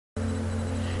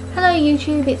Hello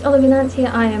YouTube, it's Oliver Nance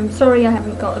here. I am sorry I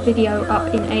haven't got a video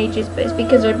up in ages, but it's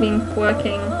because I've been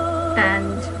working,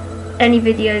 and any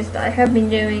videos that I have been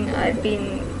doing, I've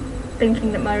been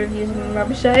thinking that my reviews have been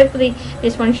rubbish, so hopefully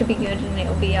this one should be good and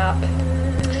it'll be up.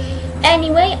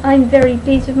 Anyway, I'm very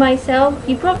pleased with myself.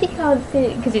 You probably can't see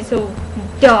it because it's all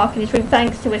dark in this room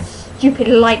thanks to a stupid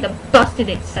light that busted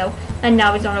itself and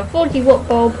now is on a 40 watt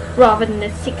bulb rather than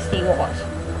a 60 watt.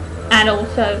 And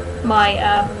also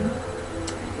my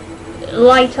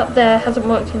light up there hasn't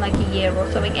worked in like a year or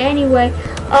something. Anyway,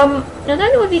 I don't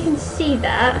know if you can see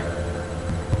that.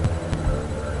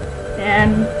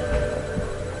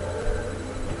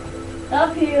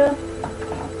 Up here,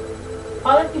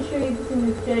 I'll have to show you this in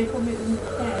the day, probably in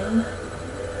 10.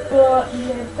 But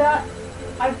yeah, that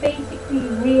I basically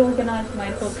reorganised my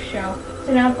bookshelf,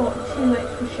 so now I've got 2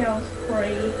 extra shelves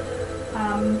free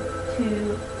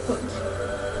to put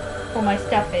all my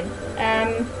stuff in.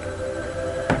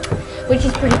 Which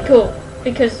is pretty cool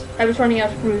because I was running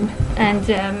out of room, and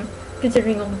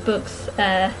considering all the books,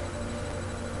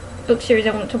 book series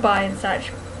I want to buy and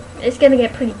such, it's going to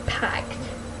get pretty packed.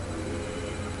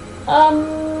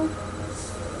 I've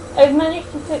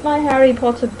managed to fit my Harry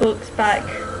Potter books back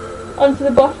onto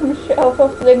the bottom shelf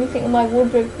after letting me think of my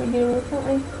wardrobe video or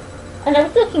something. And I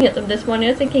was looking at them this morning,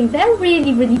 I was thinking they're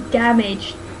really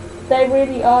damaged. They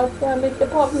really are damaged.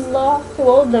 Apart from the last 2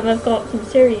 of them have got some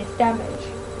serious damage.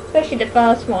 Especially the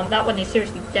first one, that one is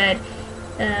seriously dead.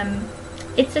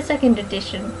 It's a 2nd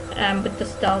edition with the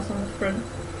stars on the front.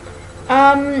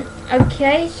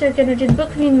 Okay, so gonna do the book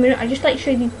review in a minute. I just like to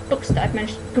show you the books that I've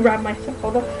managed to grab myself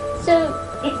hold of. So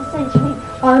it's essentially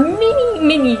a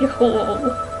mini haul.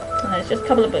 It's just a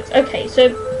couple of books. Okay,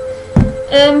 so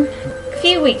a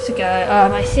few weeks ago,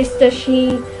 my sister,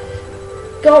 she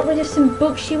got rid of some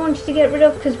books she wanted to get rid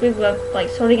of because we were like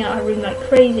sorting out her room like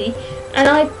crazy. And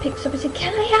I picked up and said,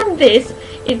 can I have this?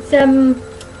 It's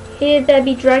Here There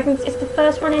Be Dragons. It's the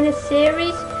first one in a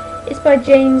series. It's by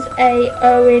James A.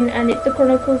 Owen, and it's the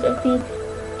Chronicles of the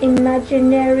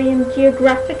Imaginarium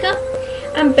Geographica.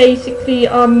 And basically,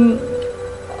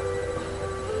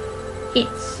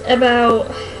 it's about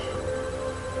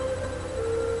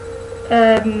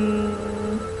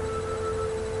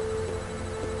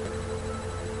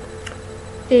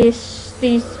these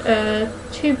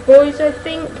 2 boys, I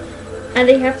think. And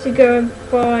they have to go and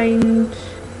find...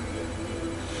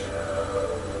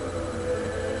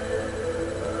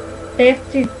 They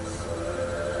have to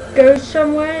go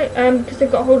somewhere because they've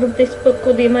got hold of this book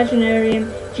called the Imaginarium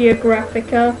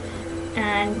Geographica,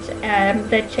 and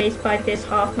they're chased by this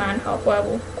half man, half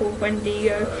werewolf called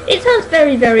Wendigo. It sounds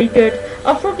very good.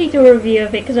 I'll probably do a review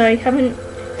of it because I don't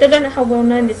know how well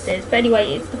known this is. But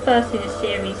anyway, it's the first in a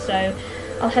series, so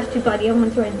I'll have to buy the other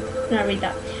one when I read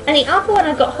that. And the other one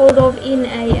I got hold of in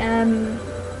a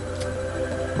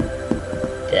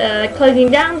closing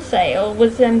down sale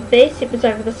was this. It was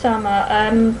over the summer.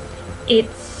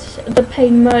 It's The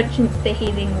Pain Merchants, The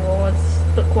Healing Wars,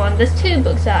 book 1. There's 2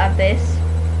 books out of this.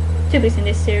 2 books in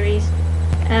this series.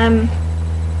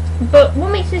 But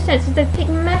what makes no sense is they've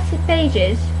taken massive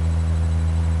pages.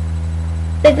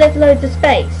 They've left loads of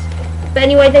space. But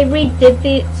anyway, they redid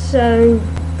it, so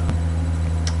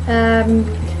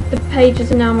the pages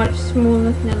are now much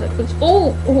smaller. Now look,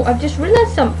 oh, I've just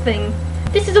realised something.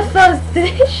 This is a 1st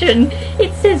edition.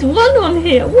 It says 1 on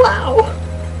here. Wow.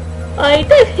 I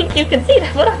don't think you can see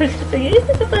that, but I was just thinking, is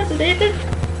this a 1st edition?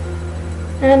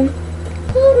 Can't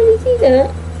really see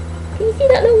that. Can you see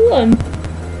that little 1?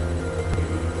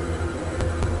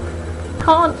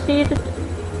 Can't see the...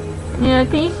 Yeah,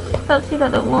 can you start to see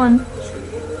that little 1?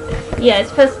 Yeah,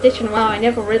 it's 1st edition. Wow, I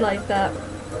never realised that.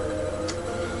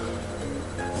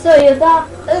 So yeah,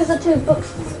 those are 2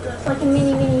 books. It's like a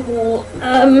mini haul.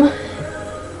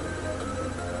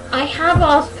 I have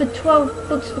asked for 12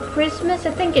 books for Christmas.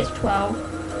 I think it's 12.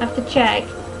 I have to check.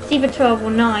 It's either 12 or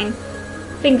 9.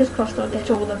 Fingers crossed I'll get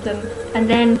all of them. And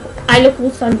then I look all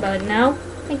sunburned now.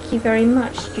 Thank you very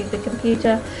much, stupid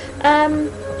computer.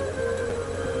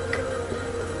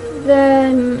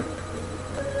 Then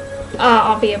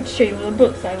I'll be able to show you all the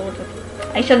books I ordered.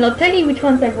 I shall not tell you which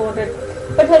ones I've ordered.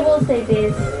 But I will say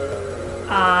this,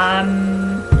 I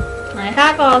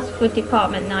have asked for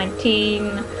Department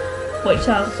 19, which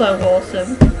sounds so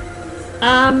awesome.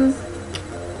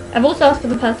 I've also asked for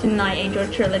the Person Night Angel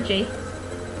trilogy,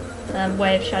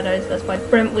 Way of Shadows. That's by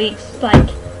Brent Weeks,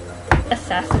 like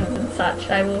Assassins and such.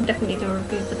 I will definitely do a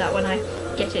review for that when I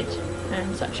get it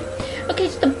and such. Okay,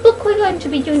 so the book we're going to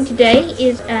be doing today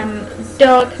is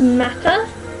Dark Matter.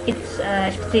 It's,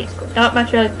 as you can see, it's called Dark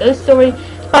Matter, a ghost story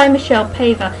by Michelle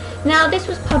Paver. Now, this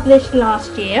was published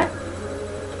last year.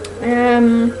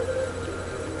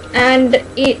 and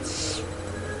it's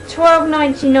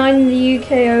 £12.99 in the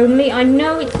UK only. I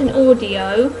know it's an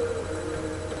audio,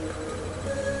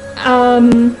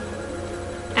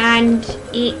 and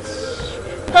it's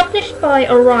published by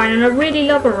Orion, and I really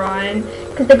love Orion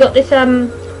because they got this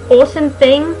awesome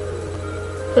thing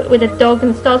with a dog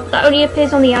and stuff that only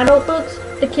appears on the adult books.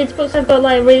 The kids books have got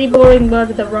like a really boring word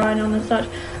with a rhine on and such.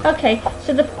 Okay,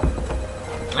 so the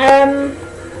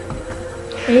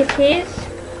it is,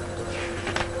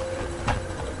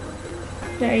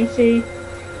 let me see,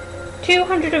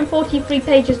 243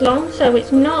 pages long, so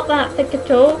it's not that thick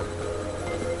at all.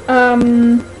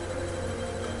 And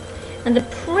the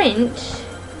print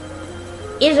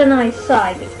is a nice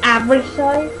size. It's average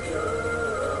size.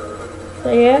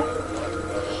 So yeah.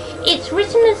 It's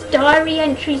written as diary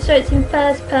entry, so it's in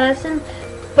first person,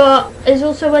 but there's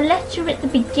also a letter at the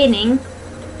beginning,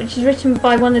 which is written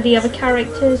by one of the other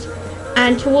characters,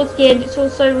 and towards the end it's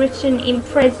also written in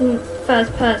present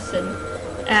first person,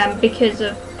 because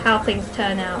of how things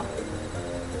turn out.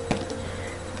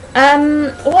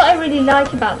 What I really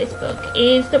like about this book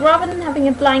is that rather than having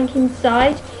a blank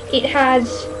inside, it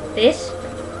has this,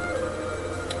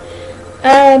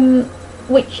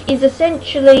 which is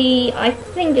essentially, I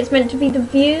think it's meant to be the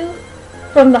view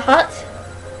from the hut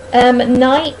at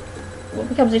night, what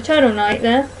becomes eternal night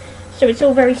there, so it's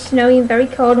all very snowy and very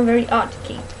cold and very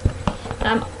arctic-y.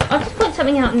 I'll just point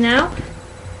something out now.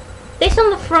 This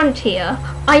on the front here,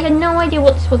 I had no idea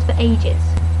what this was for ages.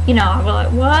 You know, I was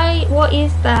like, why, what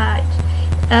is that?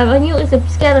 I knew it was a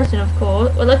skeleton, of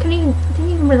course. Well, I didn't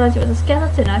even realise it was a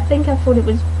skeleton. I think I thought it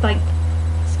was like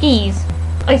skis,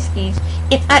 ice skis.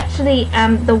 It's actually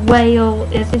the whale.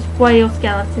 There's this whale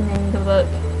skeleton in the book,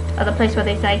 at the place where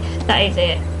they say that is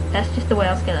it. That's just the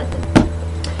whale skeleton.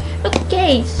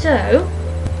 Okay, so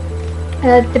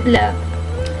the blurb.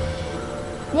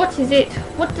 What is it?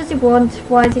 What does it want?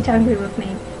 Why is it angry with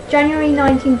me? January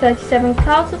 1937.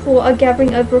 Clouds of war are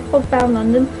gathering over a fog-bound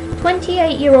London.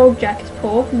 28-year-old Jack is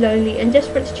poor, lonely, and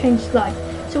desperate to change his life.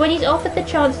 So when he's offered the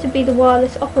chance to be the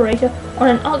wireless operator on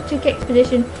an Arctic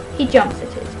expedition, he jumps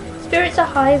at it. Spirits are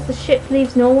high as the ship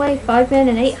leaves Norway. 5 men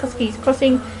and 8 huskies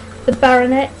crossing the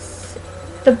Barents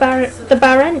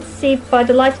Sea by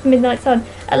the light of the midnight sun.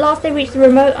 At last they reach the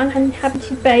remote,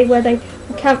 uninhabited bay where they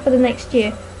will camp for the next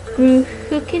year.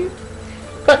 Gruhukin.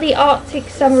 But the Arctic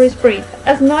summer is brief.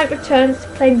 As night returns to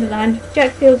claim the land,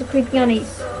 Jack feels a creeping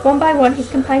unease. One by one, his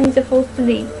companions are forced to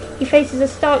leave. He faces a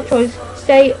stark choice: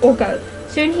 stay or go.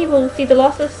 Soon he will see the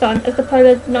loss of the sun as the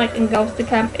polar night engulfs the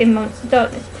camp in months of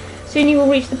darkness. Soon he will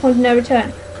reach the point of no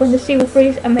return, when the sea will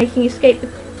freeze and making escape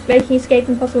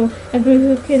impossible, and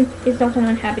Gruhukin is not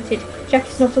uninhabited. Jack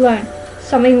is not alone.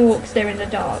 Something walks there in the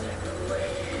dark.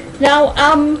 Now,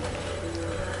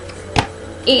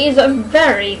 it is a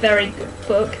very, very good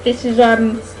book. This is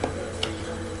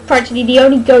practically the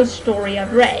only ghost story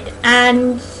I've read,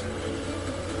 and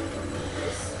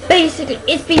basically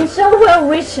it's been so well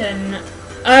written.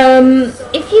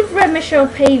 If you've read Michelle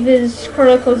Paver's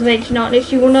Chronicles of Ancient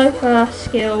Artists, you will know her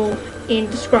skill in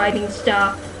describing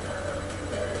stuff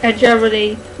and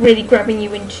generally really grabbing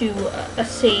you into a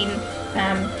scene.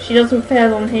 She doesn't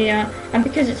fail on here, and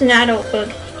because it's an adult book,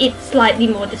 it's slightly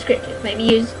more descriptive, maybe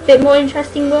use a bit more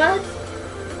interesting words.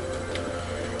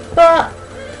 But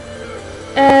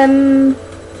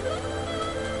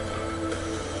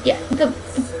yeah,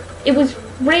 it was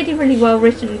really, really well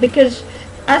written, because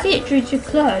as it drew to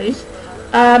close,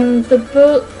 the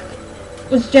book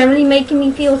was generally making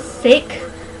me feel sick,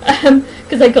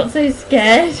 because I got so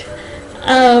scared.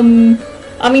 I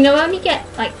mean, I only get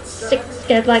like sick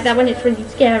scared like that when it's really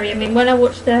scary. I mean, when I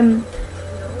watched The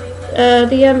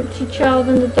Empty Child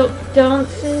and the Doctor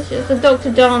Dances, it's the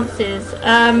Doctor Dances,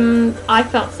 I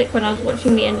felt sick when I was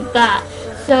watching the end of that.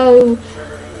 So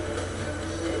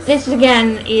this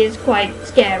again is quite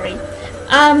scary.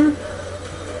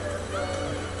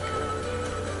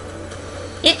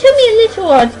 It took me a little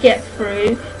while to get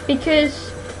through,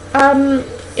 because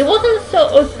it wasn't the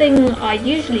sort of thing I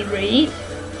usually read,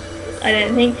 I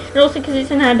don't think, and also because it's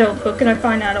an adult book, and I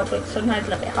find adult books sometimes a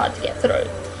little bit hard to get through.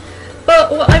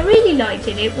 But what I really liked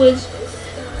in it was,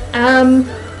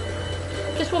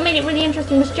 just what made it really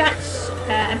interesting was Jack's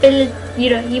ability. You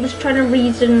know, he was trying to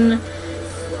reason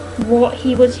what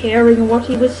he was hearing and what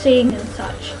he was seeing and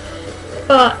such.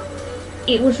 But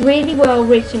it was really well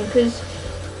written, because,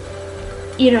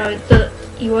 you know,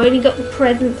 you only got the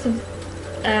presence of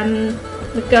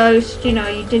the ghost. You know,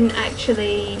 you didn't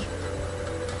actually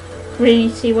really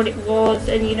see what it was,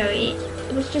 and you know, it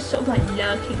was just sort of like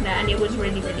lurking there, and it was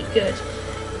really, really good.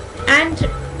 And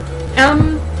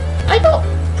I got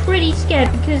pretty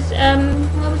scared, because I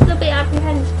was a little bit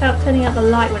apprehensive about about turning out the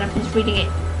light when I finish reading it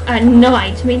at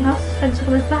night. I mean, how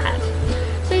sensible is that?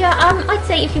 So yeah, I'd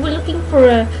say if you were looking for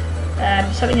a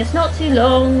something that's not too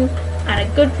long and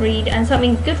a good read and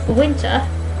something good for winter,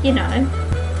 you know,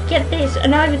 get this.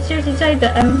 And I would seriously say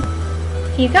that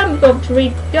if you can't be able to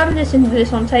read, go and listen to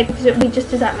this on tape because it'll be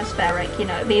just as atmospheric. You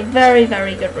know, it'll be a very,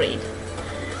 very good read.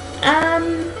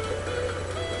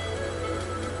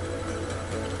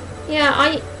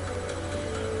 Yeah,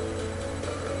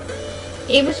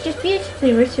 it was just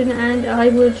beautifully written, and I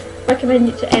would recommend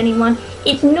it to anyone.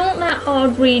 It's not that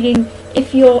hard reading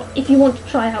if you want to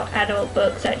try out adult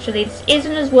books. Actually, it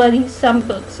isn't as wordy as some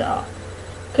books are,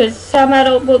 because some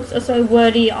adult books are so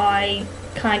wordy my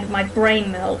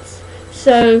brain melts.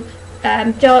 So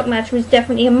Dark Matter is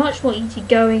definitely a much more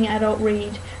easygoing adult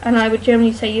read, and I would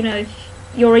generally say, you know, if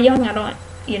you're a young adult,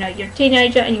 you know, you're a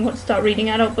teenager and you want to start reading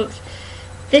adult books,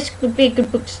 this would be a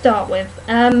good book to start with.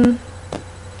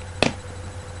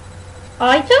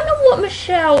 I don't know what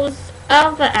Michelle's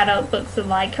other adult books are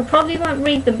like. I probably won't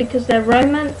read them because they're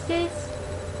romances.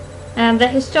 They're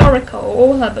historical.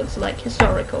 All her books are like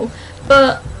historical.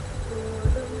 But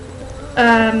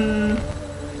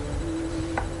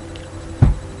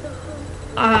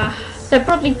they're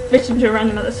probably written to around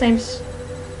about the same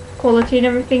quality and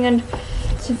everything, and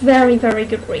it's a very, very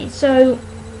good read. So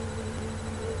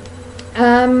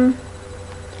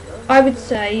I would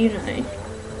say, you know,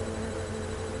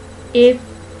 if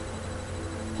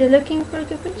you're looking for a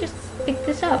good one, just pick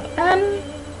this up.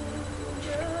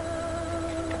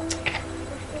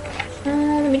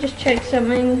 Let me just check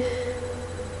something.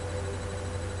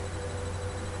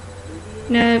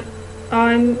 No,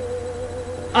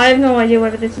 I have no idea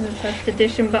whether this is a first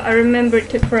edition, but I remember it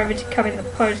took forever to come in the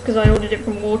post because I ordered it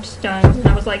from Waterstones, and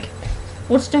I was like,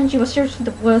 Waterstones, you are seriously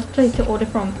the worst place to order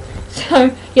from.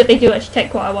 So yeah, they do actually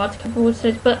take quite a while to come from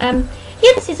Waterstones. But yeah,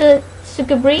 this is a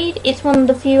good read. It's one of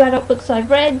the few adult books I've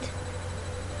read.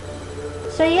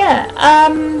 So yeah,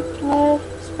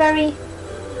 it's very,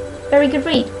 very good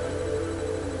read.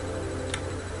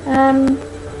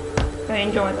 Very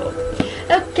enjoyable.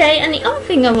 Okay, and the other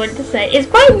thing I wanted to say is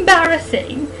quite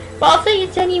embarrassing, but I'll say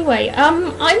it anyway. I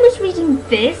was reading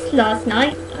this last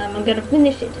night. I'm going to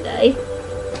finish it today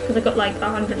because I've got like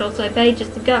 100 or so pages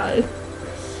to go.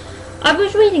 I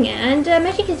was reading it, and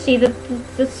as you can see, the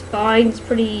spine's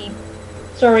pretty.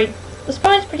 Sorry, the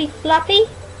spine's pretty flappy.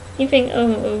 You think,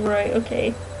 oh right,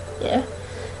 okay, yeah.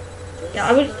 Yeah,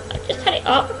 I just had it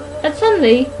up, and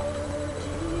suddenly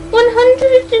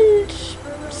 100 and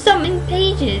something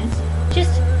pages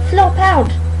just flop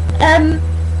out.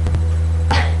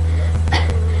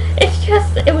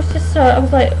 It was just so, I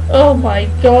was like, oh my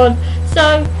god.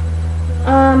 So,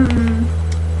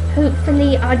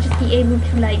 hopefully I'll just be able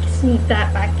to like sneak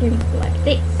that back in. Like,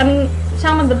 I mean,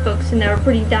 some of the books in there are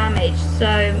pretty damaged, so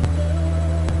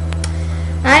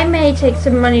I may take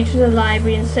some money to the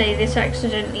library and say this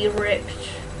accidentally ripped.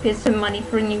 Here's some money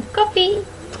for a new copy.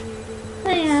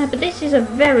 Yeah, but this is a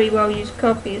very well used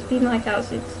copy. It's been like out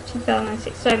since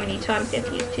 2006 so many times. Get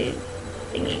used to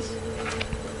thingies.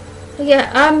 But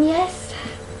yeah, yes,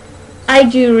 I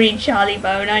do read Charlie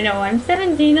Bone. I know I'm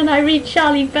 17 and I read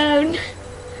Charlie Bone.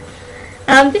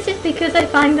 This is because I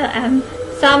find that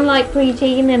some like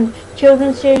preteen and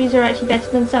children's series are actually better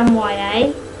than some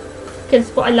YA. Because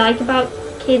what I like about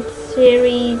kids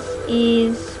series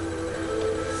is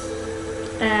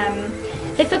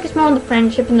they focus more on the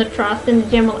friendship and the trust and the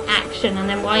general action, and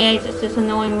then YAs it's just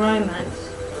annoying romance.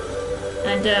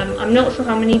 And I'm not sure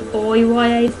how many boy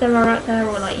YAs there are out there,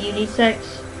 or like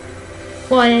unisex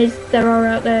YAs there are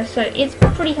out there, so it's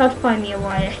pretty hard to find me a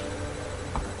YA.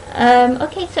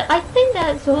 Okay, so I think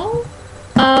that's all.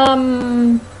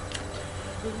 I'm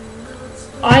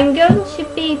going to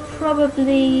be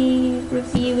probably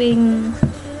reviewing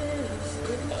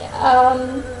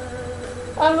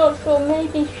I'm not sure,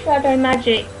 maybe Shadow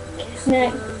Magic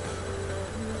next,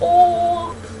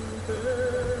 or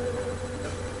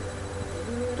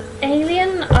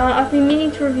Alien. I've been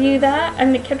meaning to review that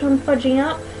and it kept on fudging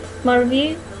up my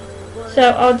review,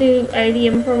 so I'll do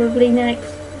Alien probably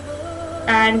next,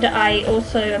 and I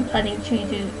also am planning to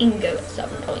do Ingo at some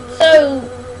point. So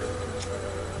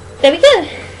there we go.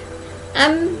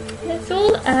 That's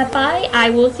all. Bye.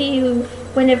 I will see you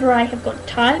whenever I have got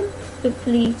time.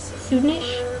 Hopefully soonish.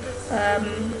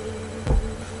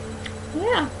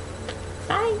 Yeah.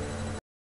 Bye.